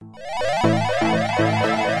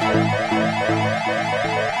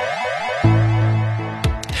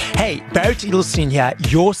Barrett Edelstein here,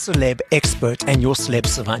 your celeb expert and your celeb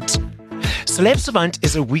savant. Celeb Savant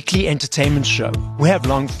is a weekly entertainment show. We have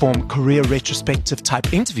long-form career retrospective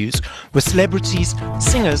type interviews with celebrities,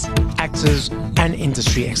 singers, actors, and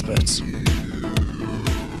industry experts.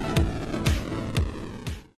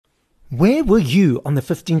 Where were you on the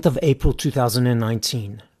 15th of April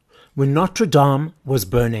 2019 when Notre Dame was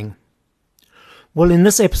burning? Well, in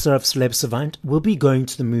this episode of Celeb Savant, we'll be going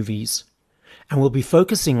to the movies and we'll be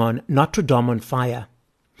focusing on Notre Dame on Fire.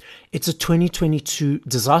 It's a 2022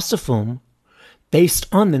 disaster film based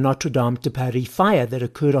on the Notre Dame de Paris fire that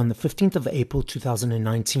occurred on the 15th of April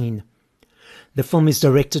 2019. The film is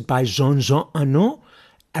directed by Jean-Jacques Annaud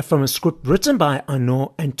from a script written by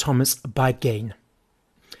Annaud and Thomas Baigane.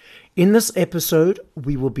 In this episode,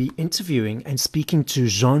 we will be interviewing and speaking to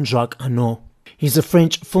Jean-Jacques Annaud. He's a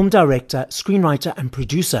French film director, screenwriter and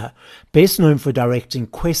producer, best known for directing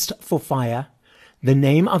Quest for Fire, The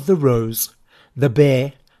Name of the Rose, The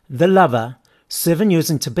Bear, The Lover, 7 Years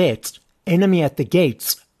in Tibet, Enemy at the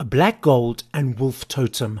Gates, Black Gold, and Wolf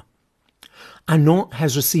Totem. Annaud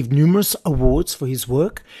has received numerous awards for his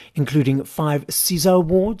work, including 5 César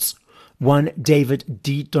Awards, 1 David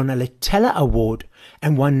D. Donatella Award,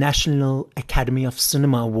 and 1 National Academy of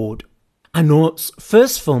Cinema Award. Annaud's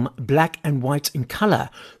first film, Black and White in Color,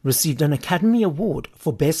 received an Academy Award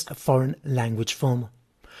for Best Foreign Language Film.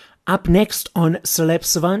 Up next on Celeb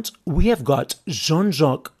Savant, we have got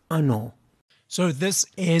Jean-Jacques Annaud. So this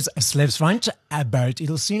is Celeb Savant at Barrett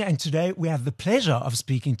Edelstein, and today we have the pleasure of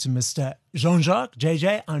speaking to Mr. Jean-Jacques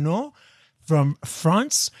JJ Annaud from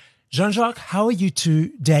France. Jean-Jacques, how are you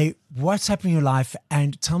today? What's happening in your life?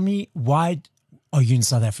 And tell me, why are you in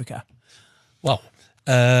South Africa? Well,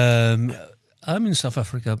 I'm in South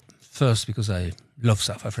Africa first because I love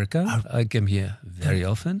South Africa. Oh. I came here very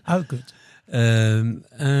often. Oh, good.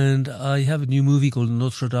 And I have a new movie called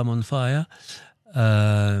Notre Dame on Fire.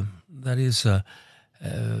 That is,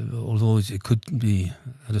 although it could be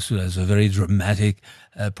understood as a very dramatic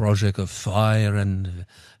project of fire and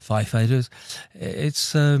firefighters,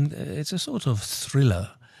 it's a sort of thriller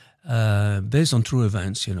based on true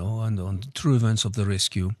events, and on true events of the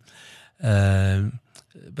rescue.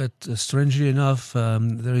 But strangely enough,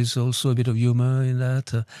 there is also a bit of humor in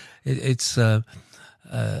that. It's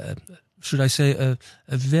should I say, a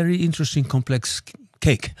very interesting, complex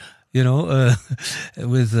cake,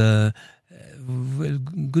 with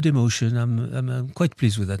good emotion. I'm quite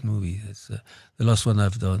pleased with that movie. It's the last one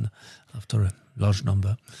I've done after a large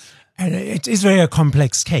number. And it is very a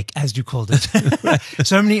complex cake, as you called it.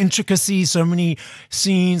 So many intricacies, so many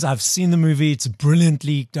scenes. I've seen the movie. It's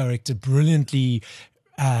brilliantly directed, brilliantly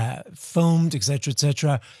filmed, etc.,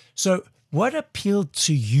 etc. So what appealed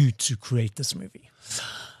to you to create this movie?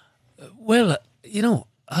 Well,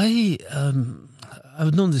 I've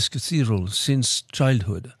known this cathedral since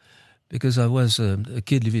childhood because I was a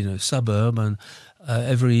kid living in a suburb, and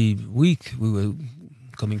every week we were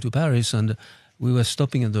coming to Paris and we were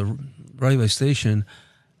stopping at the railway station.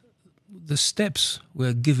 The steps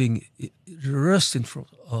were giving just in front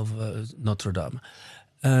of Notre Dame.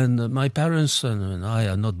 And my parents and I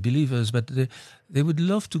are not believers, but they would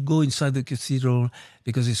love to go inside the cathedral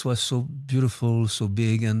because it was so beautiful, so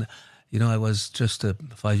big. And, I was just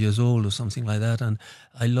 5 years old or something like that. And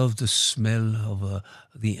I loved the smell of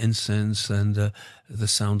the incense and the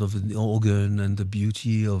sound of the organ and the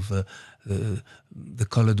beauty of the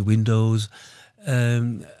colored windows.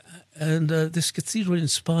 And this cathedral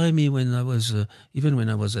inspired me when I was, even when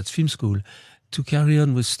I was at film school, to carry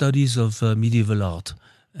on with studies of medieval art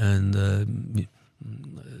and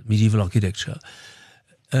medieval architecture,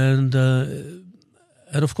 and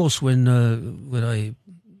of course when I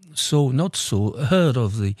heard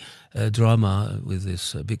of the drama with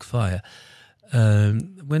this big fire,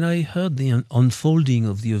 when I heard the unfolding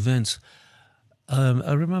of the events,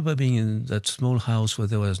 I remember being in that small house where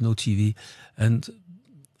there was no TV, and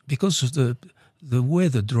because of the way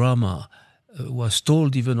the drama was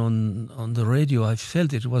told even on the radio, I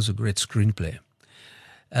felt it was a great screenplay.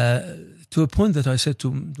 To a point that I said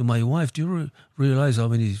to my wife, do you realize how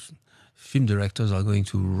many film directors are going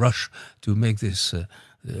to rush to make this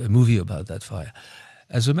movie about that fire?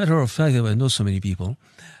 As a matter of fact, there were not so many people.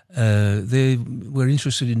 They were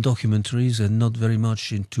interested in documentaries and not very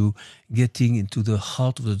much into getting into the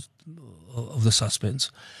heart of the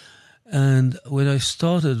suspense. And when I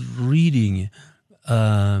started reading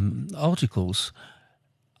articles,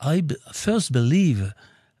 I first believe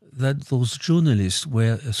that those journalists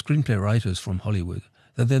were screenplay writers from Hollywood,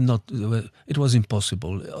 that it was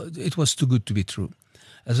impossible. It was too good to be true.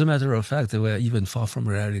 As a matter of fact, they were even far from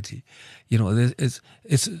reality.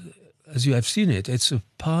 It's as you have seen it, it's a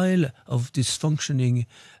pile of dysfunctioning.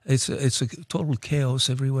 It's a total chaos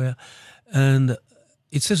everywhere, and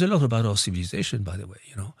it says a lot about our civilization. By the way,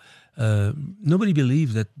 nobody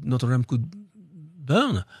believed that Notre Dame could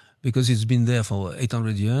burn because it's been there for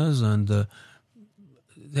 800 years, and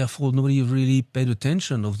therefore nobody really paid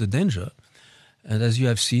attention of the danger. And as you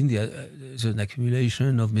have seen, there's an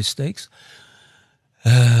accumulation of mistakes,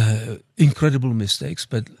 incredible mistakes,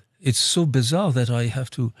 but it's so bizarre that I have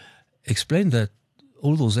to explain that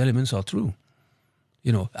all those elements are true.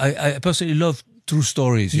 I personally love true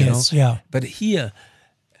stories, Yes, yeah. But here,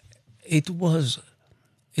 it was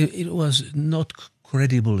not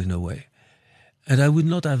credible in a way. And I would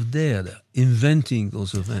not have dared inventing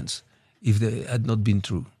those events if they had not been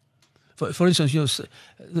true. For instance,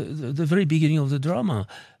 the very beginning of the drama,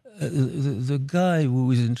 the guy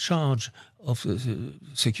who is in charge of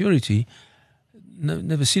security,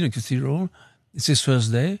 never seen a cathedral. It's his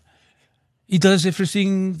first day. He does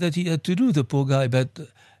everything that he had to do, the poor guy. But,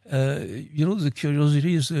 the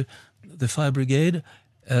curiosity is the fire brigade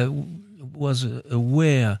was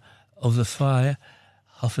aware of the fire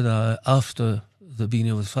half an hour after the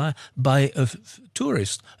beginning of the fire by a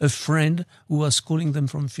tourist, a friend who was calling them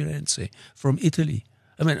from Firenze, from Italy.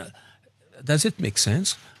 I mean, does it make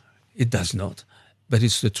sense? It does not, but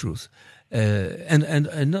it's the truth. And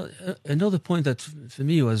another point that for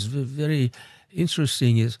me was very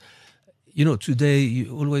interesting is, today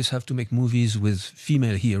you always have to make movies with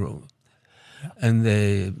female hero, and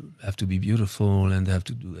they have to be beautiful and they have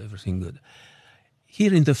to do everything good.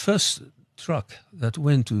 Here in the first truck that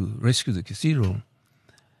went to rescue the cathedral,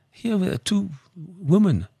 here were two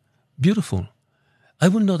women, beautiful. I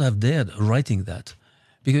would not have dared writing that,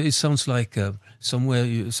 because it sounds like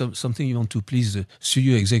something you want to please the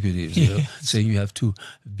studio executives, saying you have two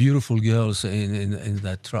beautiful girls in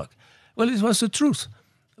that truck. Well, it was the truth.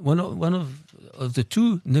 One of the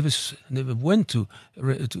two never went to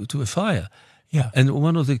a fire. Yeah. And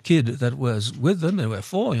one of the kid that was with them, there were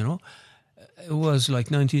four, was like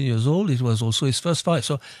 19 years old. It was also his first fire.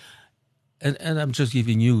 So, and I'm just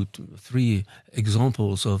giving you three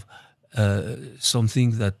examples of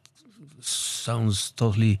something that sounds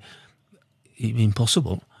totally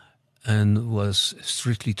impossible and was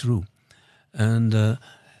strictly true. And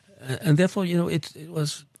therefore, it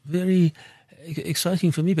was very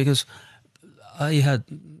exciting for me, because I had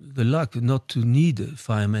the luck not to need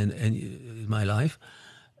firemen in my life.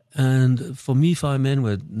 And for me, firemen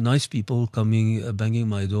were nice people coming, banging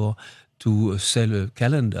my door to sell a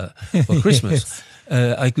calendar for Christmas.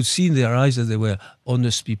 I could see in their eyes that they were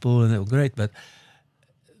honest people and they were great. But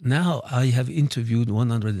now I have interviewed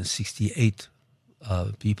 168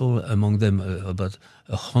 people, among them about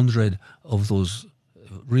 100 of those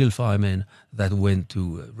real firemen that went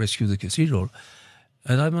to rescue the cathedral.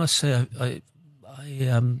 And I must say, I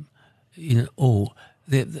am in awe.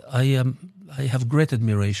 I have great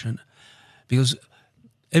admiration, because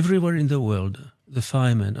everywhere in the world, the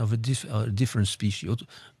firemen of a different species.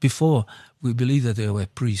 Before, we believed that they were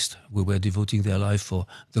priests who were devoting their life for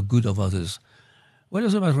the good of others. Well,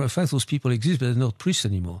 as a matter of fact, those people exist, but they're not priests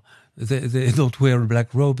anymore. They don't wear a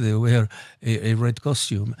black robe, they wear a red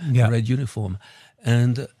costume, a red uniform.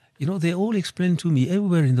 And, they all explain to me,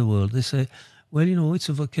 everywhere in the world, they say, well, it's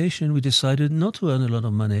a vocation. We decided not to earn a lot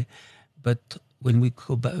of money, but when we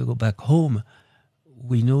go back home,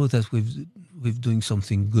 we know that we're doing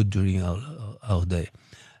something good during our day.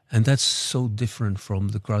 And that's so different from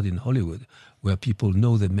the crowd in Hollywood, where people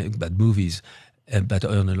know they make bad movies but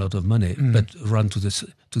earn a lot of money, but run to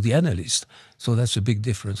the analyst. So that's a big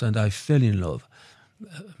difference. And I fell in love.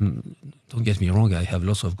 Don't get me wrong, I have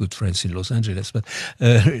lots of good friends in Los Angeles, but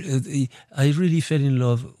I really fell in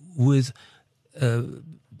love with the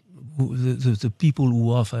people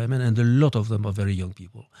who are firemen, and a lot of them are very young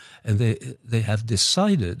people. And they have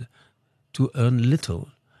decided to earn little,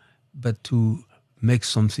 but to make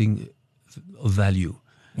something of value.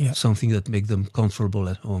 Yeah. Something that makes them comfortable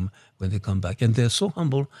at home when they come back. And they're so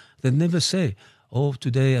humble, they never say, oh,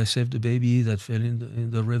 today I saved a baby that fell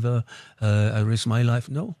in the river, I risked my life.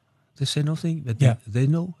 No, they say nothing, but they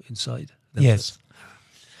know inside. Yes.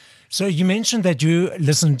 So you mentioned that you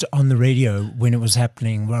listened on the radio when it was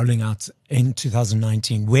happening, rolling out in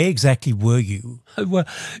 2019. Where exactly were you? Well,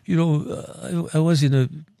 I was in a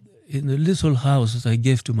little house that I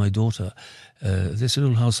gave to my daughter. This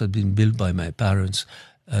little house had been built by my parents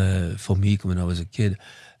for me when I was a kid.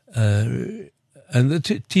 And the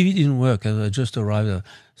TV didn't work. I just arrived,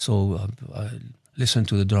 so I listened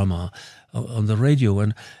to the drama on the radio.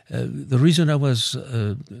 And the reason I was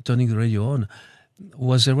turning the radio on,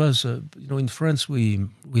 was there was, in France we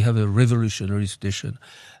have a revolutionary tradition.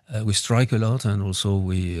 We strike a lot, and also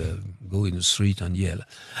we go in the street and yell.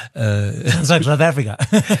 Sounds like South Africa.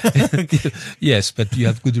 Yes, but you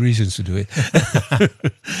have good reasons to do it.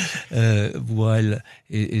 While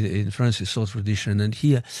in France it's sort of tradition, and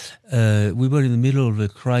here we were in the middle of a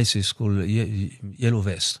crisis called Yellow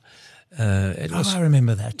Vest. I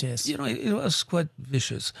remember that. Yes, it was quite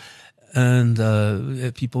vicious, and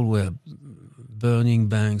people were burning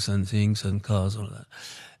banks and things and cars and all that.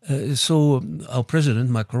 So our president,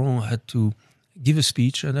 Macron, had to give a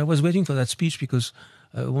speech, and I was waiting for that speech because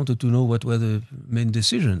I wanted to know what were the main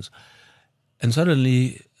decisions. And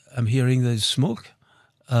suddenly I'm hearing there's smoke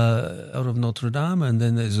out of Notre Dame, and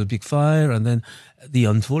then there's a big fire, and then the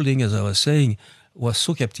unfolding, as I was saying, was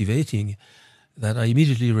so captivating that I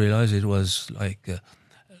immediately realized it was like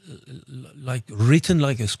written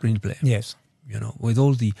like a screenplay. Yes. With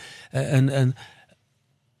all the... and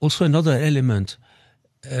also another element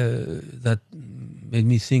that made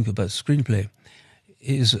me think about screenplay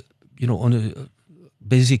is, on a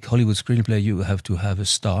basic Hollywood screenplay, you have to have a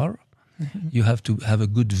star, you have to have a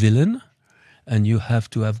good villain, and you have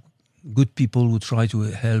to have good people who try to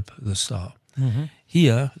help the star.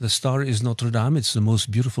 Here, the star is Notre Dame. It's the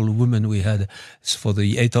most beautiful woman we had for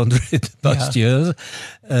the 800 past years.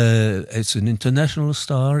 It's an international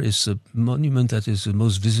star. It's a monument that is the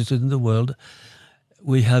most visited in the world.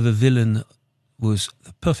 We have a villain who's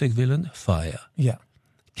the perfect villain, fire. Yeah.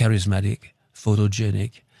 Charismatic,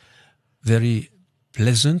 photogenic, very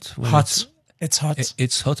pleasant. Hot. It's hot.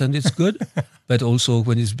 It's hot and it's good. But also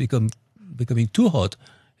when it's becoming too hot,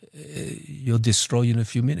 you're destroyed in a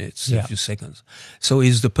few minutes, a few seconds. So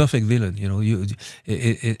he's the perfect villain.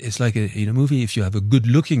 It's like in a movie, if you have a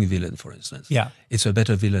good-looking villain, for instance, it's a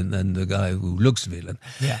better villain than the guy who looks villain.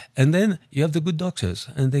 Yeah. And then you have the good doctors,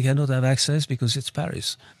 and they cannot have access because it's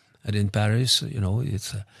Paris. And in Paris,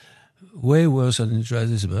 it's way worse than in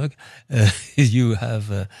Johannesburg. You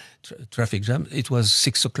have traffic jam. It was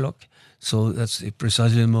 6 o'clock. So that's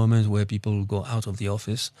precisely the moment where people go out of the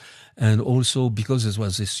office. And also because there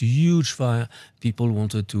was this huge fire, people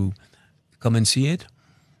wanted to come and see it.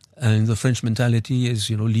 And the French mentality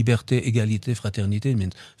is, liberté, égalité, fraternité. It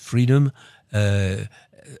means freedom.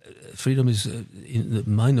 Freedom is, in the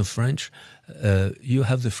mind of French, you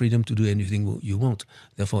have the freedom to do anything you want.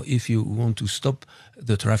 Therefore, if you want to stop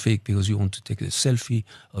the traffic because you want to take a selfie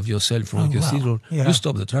of yourself from a cathedral, you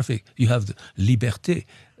stop the traffic. You have the liberté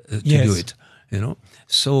to do it,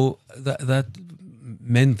 So that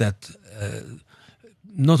meant that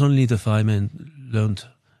not only the firemen learned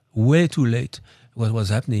way too late what was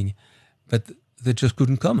happening, but they just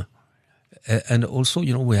couldn't come. And also,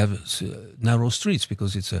 we have narrow streets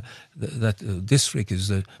because it's that district is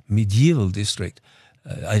a medieval district.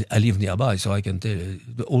 I live nearby, so I can tell you,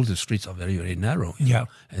 all the streets are very, very narrow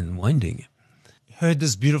and winding. Heard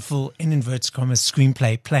this beautiful, in inverted commas,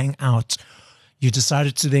 screenplay playing out. You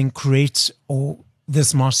decided to then create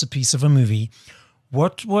this masterpiece of a movie.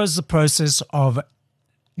 What was the process of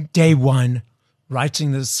day one,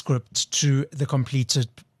 writing the script to the completed?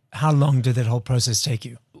 How long did that whole process take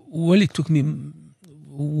you? Well, it took me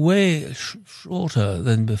way shorter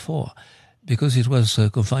than before because it was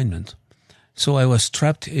confinement. So I was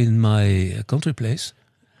trapped in my country place.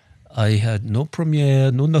 I had no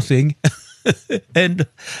premiere, no nothing. and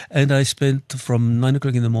I spent from 9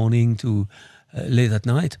 o'clock in the morning to late at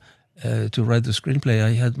night to write the screenplay.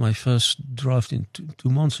 I had my first draft in 2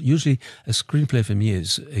 months. Usually a screenplay for me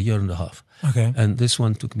is a year and a half. Okay. And this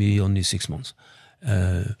one took me only 6 months.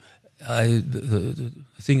 The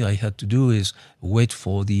thing I had to do is wait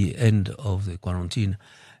for the end of the quarantine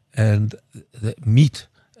and meet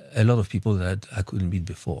a lot of people that I couldn't meet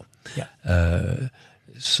before. Yeah.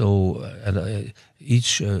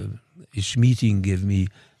 Each meeting gave me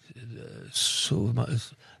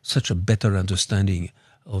such a better understanding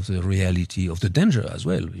of the reality of the danger as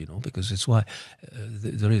well, because it's why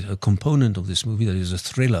there is a component of this movie that is a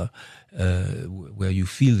thriller where you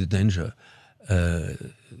feel the danger.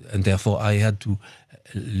 And therefore I had to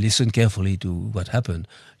listen carefully to what happened.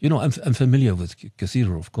 I'm familiar with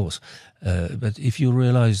cathedral, of course, but if you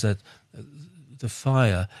realize that the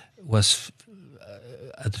fire was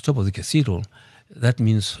at the top of the cathedral, that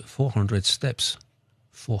means 400 steps,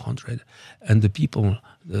 400. And the people,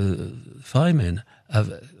 the firemen,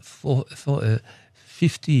 have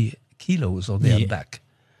 50 kilos on their back.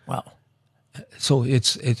 Wow. So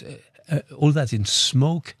it's all that in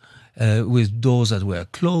smoke, with doors that were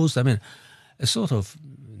closed. I mean, a sort of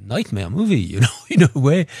nightmare movie, in a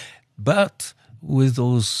way, but with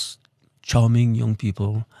those charming young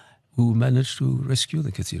people who managed to rescue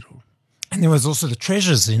the cathedral. And there was also the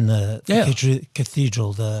treasures in the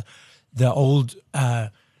cathedral, the old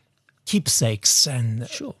keepsakes and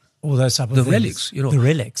all those type of the things. relics. The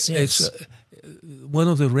relics, yes. One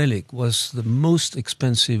of the relic was the most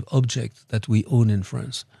expensive object that we own in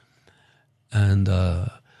France. And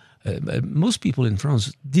most people in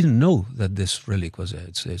France didn't know that this relic was there.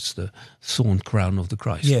 It's the thorn crown of the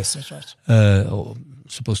Christ. Yes, that's right. Or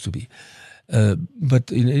supposed to be.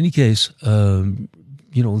 But in any case,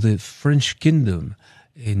 the French kingdom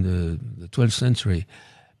in the 12th century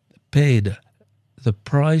paid the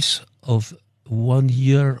price of 1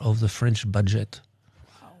 year of the French budget.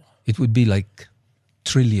 Wow. It would be like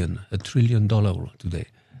 $1 trillion today.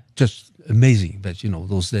 Just amazing. But,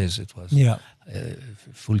 those days it was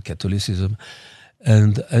full Catholicism.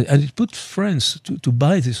 And it put France, to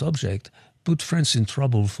buy this object, put France in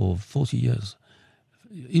trouble for 40 years.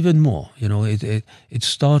 Even more, it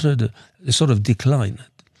started a sort of decline.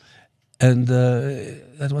 And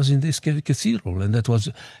that was in this cathedral. And that was,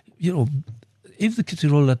 if the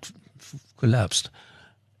cathedral had collapsed,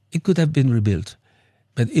 it could have been rebuilt.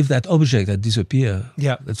 But if that object had disappeared,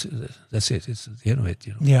 that's it. It's the end of it.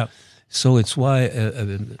 Yeah. So it's why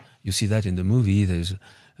you see that in the movie. There's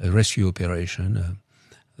a rescue operation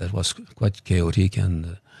that was quite chaotic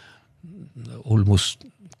and almost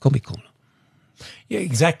comical. Yeah,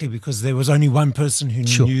 exactly, because there was only one person who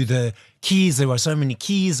knew the keys. There were so many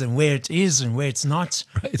keys and where it is and where it's not.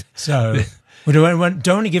 Right. So we don't want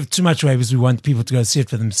to give too much away because we want people to go see it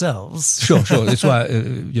for themselves. Sure. That's why,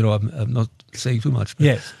 I'm not saying too much. But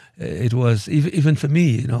yes. It was, even for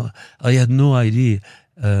me, I had no idea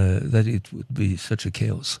that it would be such a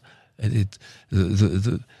chaos. And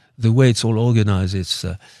the way it's all organized,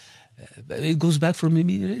 it goes back from the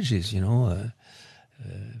Middle Ages,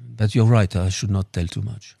 but you're right, I should not tell too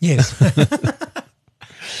much. Yes.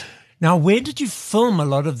 Now, where did you film a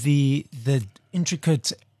lot of the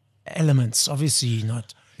intricate elements? Obviously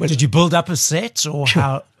not. Did you build up a set or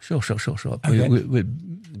how? Sure. Okay. We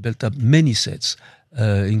built up many sets,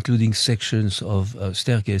 including sections of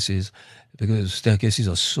staircases, because staircases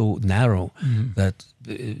are so narrow that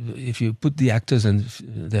if you put the actors and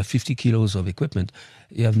there are 50 kilos of equipment,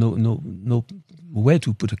 you have no where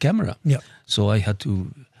to put a camera. Yeah. So I had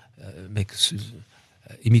to make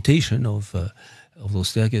imitation of those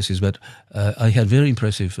staircases, but I had very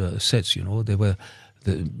impressive sets. They were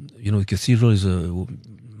the cathedral is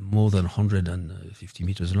more than 150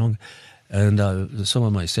 meters long, and some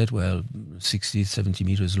of my sets were 60, 70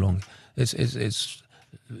 meters long. It's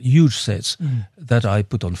huge sets that I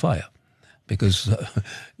put on fire. Because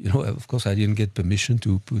of course, I didn't get permission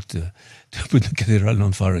to put the cathedral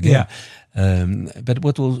on fire again. Yeah. But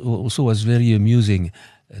what also was very amusing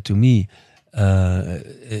to me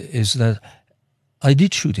is that I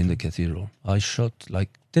did shoot in the cathedral. I shot like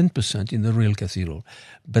 10% in the real cathedral,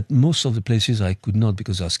 but most of the places I could not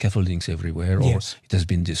because there are scaffoldings everywhere, or it has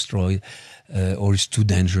been destroyed, or it's too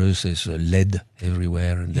dangerous. There's lead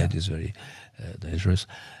everywhere, and lead is very dangerous.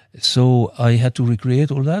 So I had to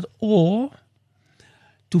recreate all that, or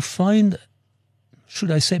to find,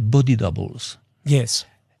 should I say, body doubles. Yes.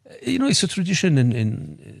 It's a tradition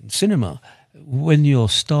in cinema. When your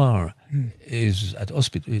star is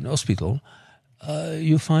in hospital,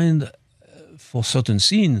 you find for certain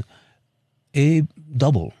scene a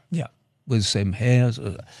double with same hairs.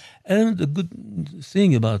 And the good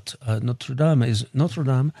thing about Notre Dame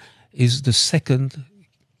is the second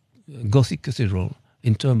Gothic cathedral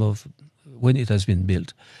in terms of when it has been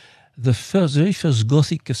built. The very first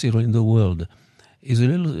Gothic cathedral in the world is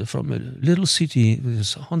from a little city that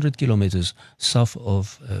is 100 kilometers south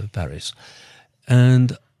of Paris.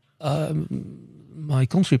 And my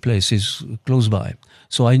country place is close by.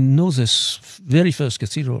 So I know this very first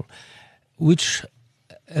cathedral, which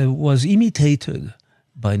was imitated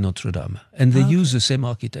by Notre Dame. And they use the same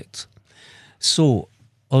architects. So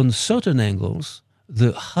on certain angles,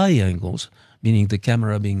 the high angles, meaning the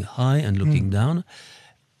camera being high and looking down,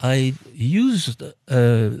 I used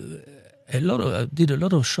I did a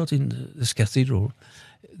lot of shots in this cathedral.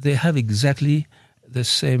 They have exactly the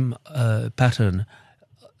same pattern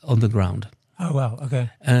on the ground. Oh, wow, okay.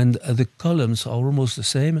 And the columns are almost the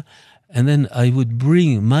same. And then I would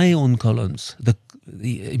bring my own columns, the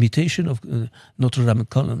imitation of Notre Dame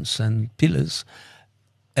columns and pillars,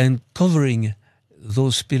 and covering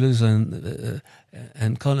those pillars and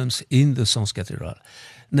columns in the Sens Cathedral.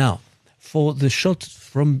 Now, for the shot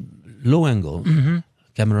from low angle,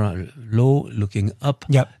 camera low, looking up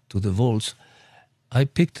to the vaults, I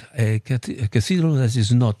picked a cathedral that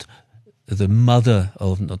is not the mother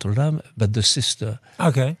of Notre Dame, but the sister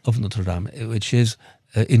of Notre Dame, which is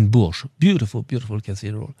in Bourges. Beautiful, beautiful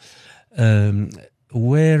cathedral.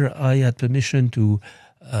 where I had permission to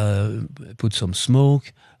put some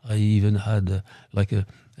smoke. I even had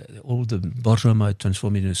all the bottom I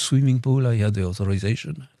transformed in a swimming pool. I had the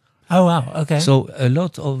authorization. Oh, wow. Okay. So a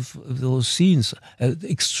lot of those scenes,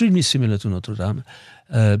 extremely similar to Notre Dame,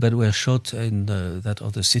 but were shot in that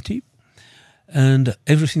other city. And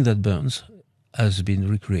everything that burns has been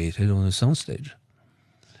recreated on a soundstage.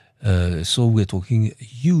 So we're talking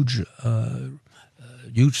huge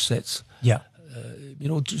sets. Yeah.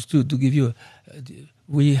 Just to give you,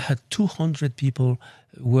 we had 200 people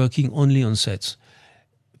working only on sets,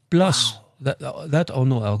 plus that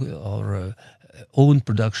on our own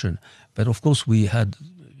production. But of course, we had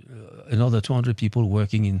another 200 people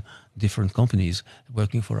working in different companies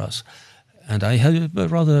working for us. And I had a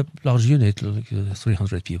rather large unit, like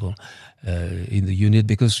 300 people in the unit,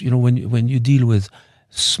 because when you deal with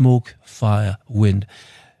smoke, fire, wind,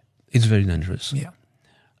 it's very dangerous. Yeah.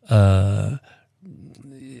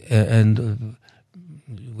 And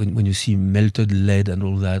when you see melted lead and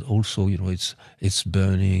all that, also it's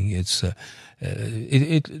burning. It's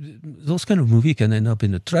those kind of movie can end up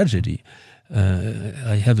in a tragedy.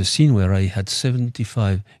 I have a scene where I had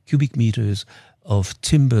 75 cubic meters of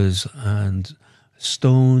timbers and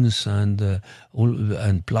stones and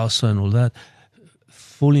plaster and all that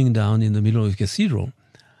falling down in the middle of the cathedral.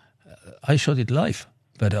 I shot it live,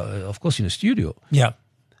 but of course in a studio. Yeah.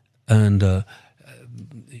 And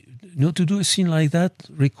to do a scene like that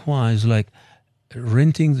requires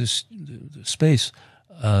renting the space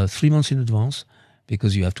 3 months in advance,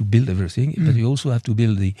 because you have to build everything, but you also have to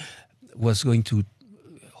build what's going to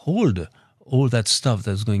hold all that stuff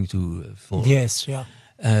that's going to fall. Yes, yeah.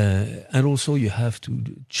 And also you have to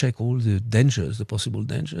check all the dangers, the possible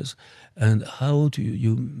dangers, and how do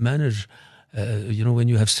you manage, when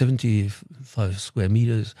you have 75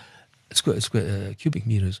 cubic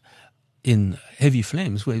meters in heavy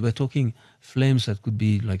flames. We're talking flames that could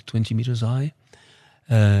be like 20 meters high.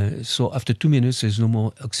 So after 2 minutes, there's no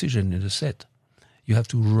more oxygen in the set. You have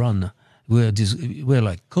to run. We're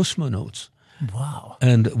like cosmonauts. Wow.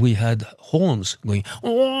 And we had horns going,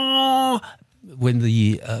 oh! When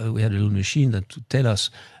we had a little machine that to tell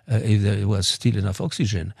us if there was still enough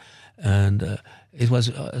oxygen. And it was,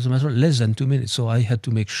 as a matter of less than 2 minutes. So I had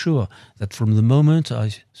to make sure that from the moment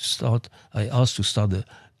I asked to start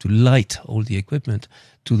to light all the equipment,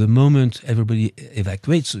 to the moment everybody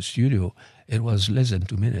evacuates the studio, it was less than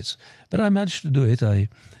 2 minutes. But I managed to do it. I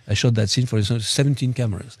shot that scene for 17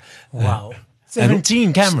 cameras. Wow.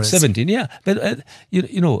 17 cameras? 17, yeah. But, you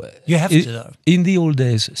have to, though. In the old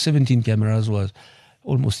days, 17 cameras was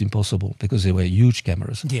almost impossible because they were huge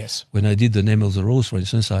cameras. Yes. When I did The Name of the Rose, for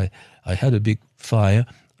instance, I had a big fire.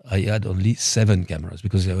 I had only 7 cameras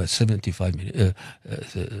because they were 35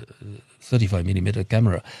 millimeter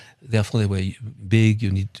camera. Therefore, they were big.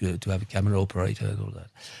 You need to have a camera operator and all that.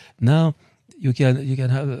 Now, you can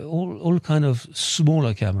have all kind of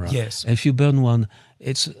smaller camera. Yes. And if you burn one,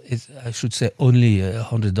 it's I should say only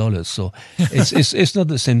 $100. So it's not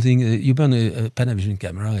the same thing. You burn a Panavision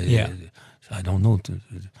camera. Yeah. I don't know,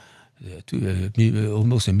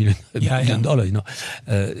 almost $1 million.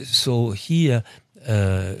 So here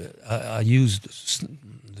I used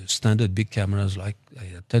the standard big cameras, like I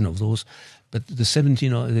had 10 of those, but the 7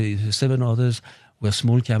 others were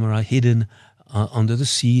small camera hidden under the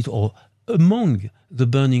seat or among the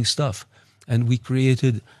burning stuff. And we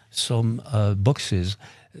created some boxes,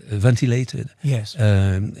 ventilated, yes,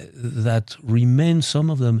 that remained, some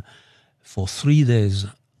of them, for 3 days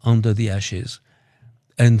under the ashes.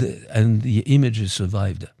 And the images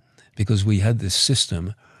survived because we had this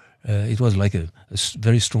system. It was like a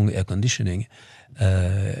very strong air conditioning,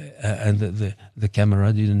 and the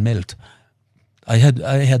camera didn't melt. I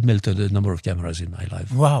had melted a number of cameras in my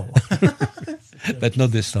life. Wow. But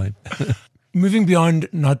not this time. Moving beyond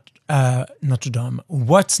Notre Dame,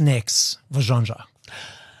 what's next for Jean-Jacques?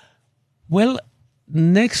 Well,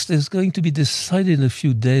 next is going to be decided in a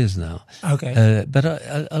few days now. Okay. But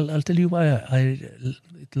I'll tell you why it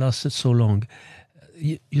lasted so long.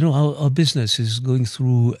 Our business is going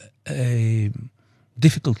through a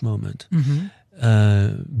difficult moment.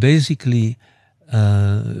 Mm-hmm. Basically,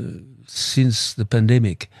 since the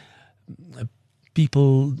pandemic,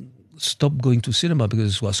 people stopped going to cinema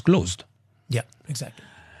because it was closed. Yeah, exactly.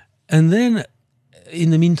 And then, in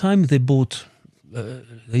the meantime, they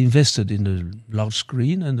invested in a large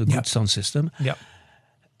screen and a good sound system. Yeah.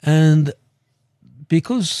 And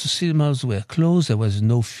because cinemas were closed, there was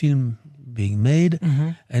no film being made. Mm-hmm.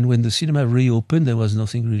 And when the cinema reopened, there was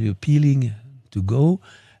nothing really appealing to go.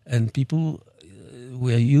 And people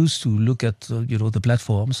were used to look at, the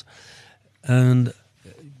platforms. And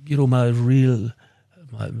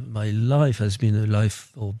my life has been a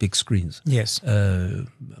life for big screens. Yes. I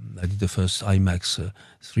did the first IMAX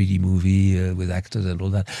 3D movie with actors and all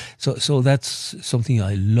that. So that's something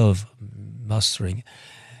I love mastering.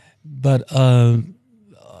 But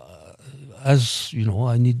as you know,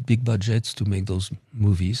 I need big budgets to make those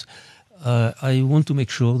movies. I want to make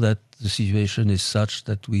sure that the situation is such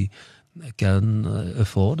that we can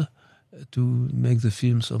afford to make the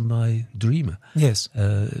films of my dream. Yes.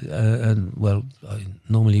 And well, I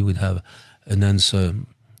normally would have an answer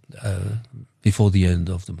before the end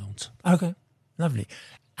of the month. Okay, lovely.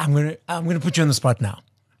 I'm gonna put you on the spot now.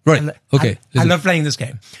 Right. Okay. I love playing this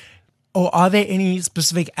game. Or are there any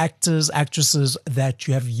specific actors, actresses that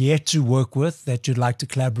you have yet to work with that you'd like to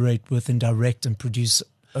collaborate with and direct and produce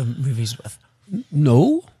movies with?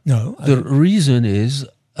 No. Okay. The reason is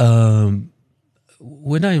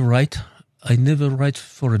when I write, I never write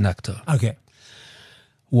for an actor. Okay.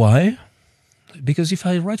 Why? Because if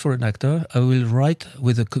I write for an actor, I will write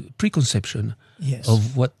with a preconception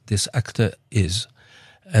of what this actor is.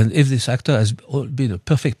 And if this actor has been a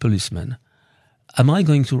perfect policeman, am I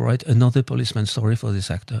going to write another policeman story for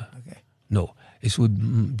this actor? Okay. No. It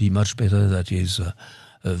would be much better that he is a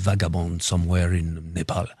vagabond somewhere in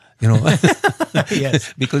Nepal,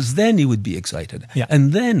 Yes. Because then he would be excited. Yeah.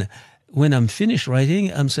 And then when I'm finished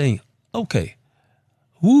writing, I'm saying, okay,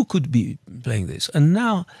 who could be playing this? And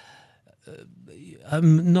now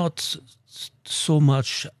I'm not so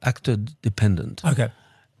much actor dependent. Okay.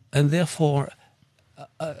 And therefore,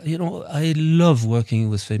 I love working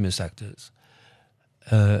with famous actors.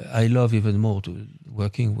 I love even more to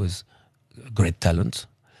working with great talent.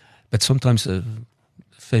 But sometimes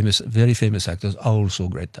very famous actors are also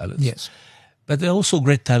great talents. Yes. But there are also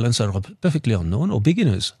great talents that are perfectly unknown or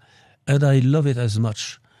beginners. And I love it as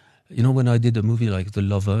much. When I did a movie like The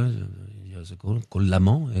Lover years ago, called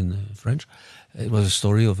L'Amant in French, it was a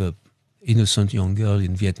story of an innocent young girl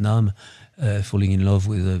in Vietnam falling in love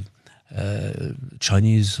with a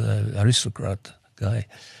Chinese aristocrat guy.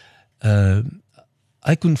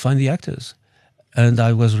 I couldn't find the actors, and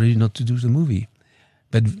I was ready not to do the movie.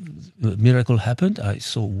 But a miracle happened. I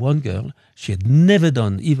saw one girl. She had never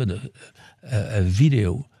done even a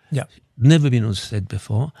video. Yeah. Never been on set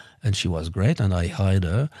before, and she was great, and I hired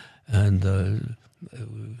her, and the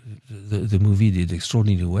movie did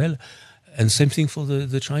extraordinarily well. And same thing for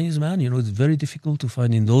the Chinese man. It's very difficult to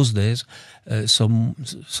find in those days some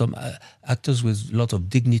actors with a lot of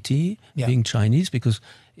dignity being Chinese, because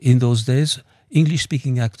in those days,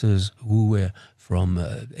 English-speaking actors who were from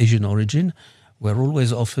Asian origin were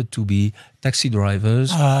always offered to be taxi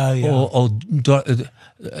drivers or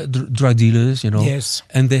drug dealers, Yes.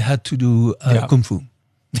 and they had to do kung fu.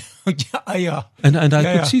 Yeah. And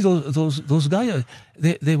I could see those guys.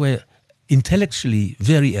 They were intellectually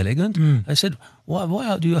very elegant. I said,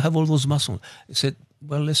 why do you have all those muscles? He said,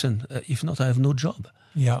 well, listen, if not, I have no job.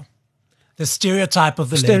 Yeah. The stereotype of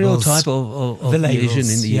the stereotype labels. of the Asian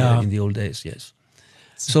in the old days, yes.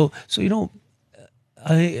 So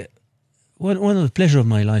one of the pleasure of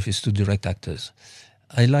my life is to direct actors.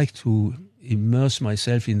 I like to immerse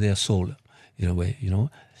myself in their soul, in a way,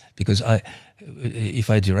 because if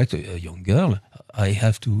I direct a young girl, I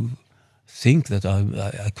have to think that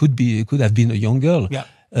I could have been a young girl. Yeah.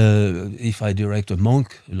 If I direct a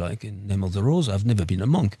monk, like in Name of the Rose, I've never been a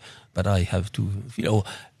monk, but I have to, a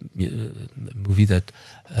movie that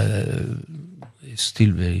is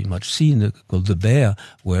still very much seen, called The Bear,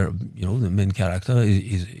 where, the main character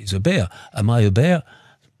is a bear. Am I a bear?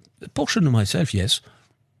 A portion of myself, yes.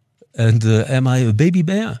 And am I a baby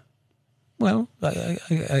bear? Well,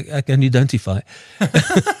 I can identify.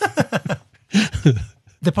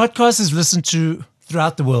 The podcast is listened to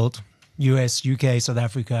throughout the world, US, UK, South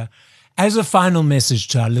Africa. As a final message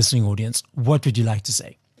to our listening audience, what would you like to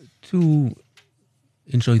say? To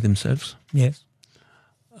enjoy themselves. Yes.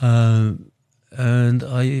 And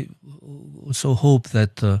I also hope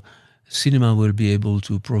that cinema will be able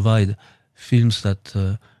to provide films that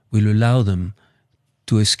will allow them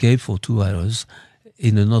to escape for 2 hours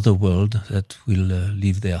in another world that will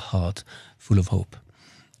leave their heart full of hope.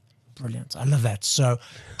 Brilliant. I love that. So,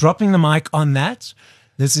 dropping the mic on that,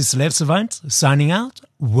 this is Celeb Savant signing out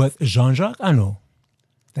with Jean-Jacques Annaud.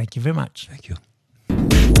 Thank you very much. Thank you.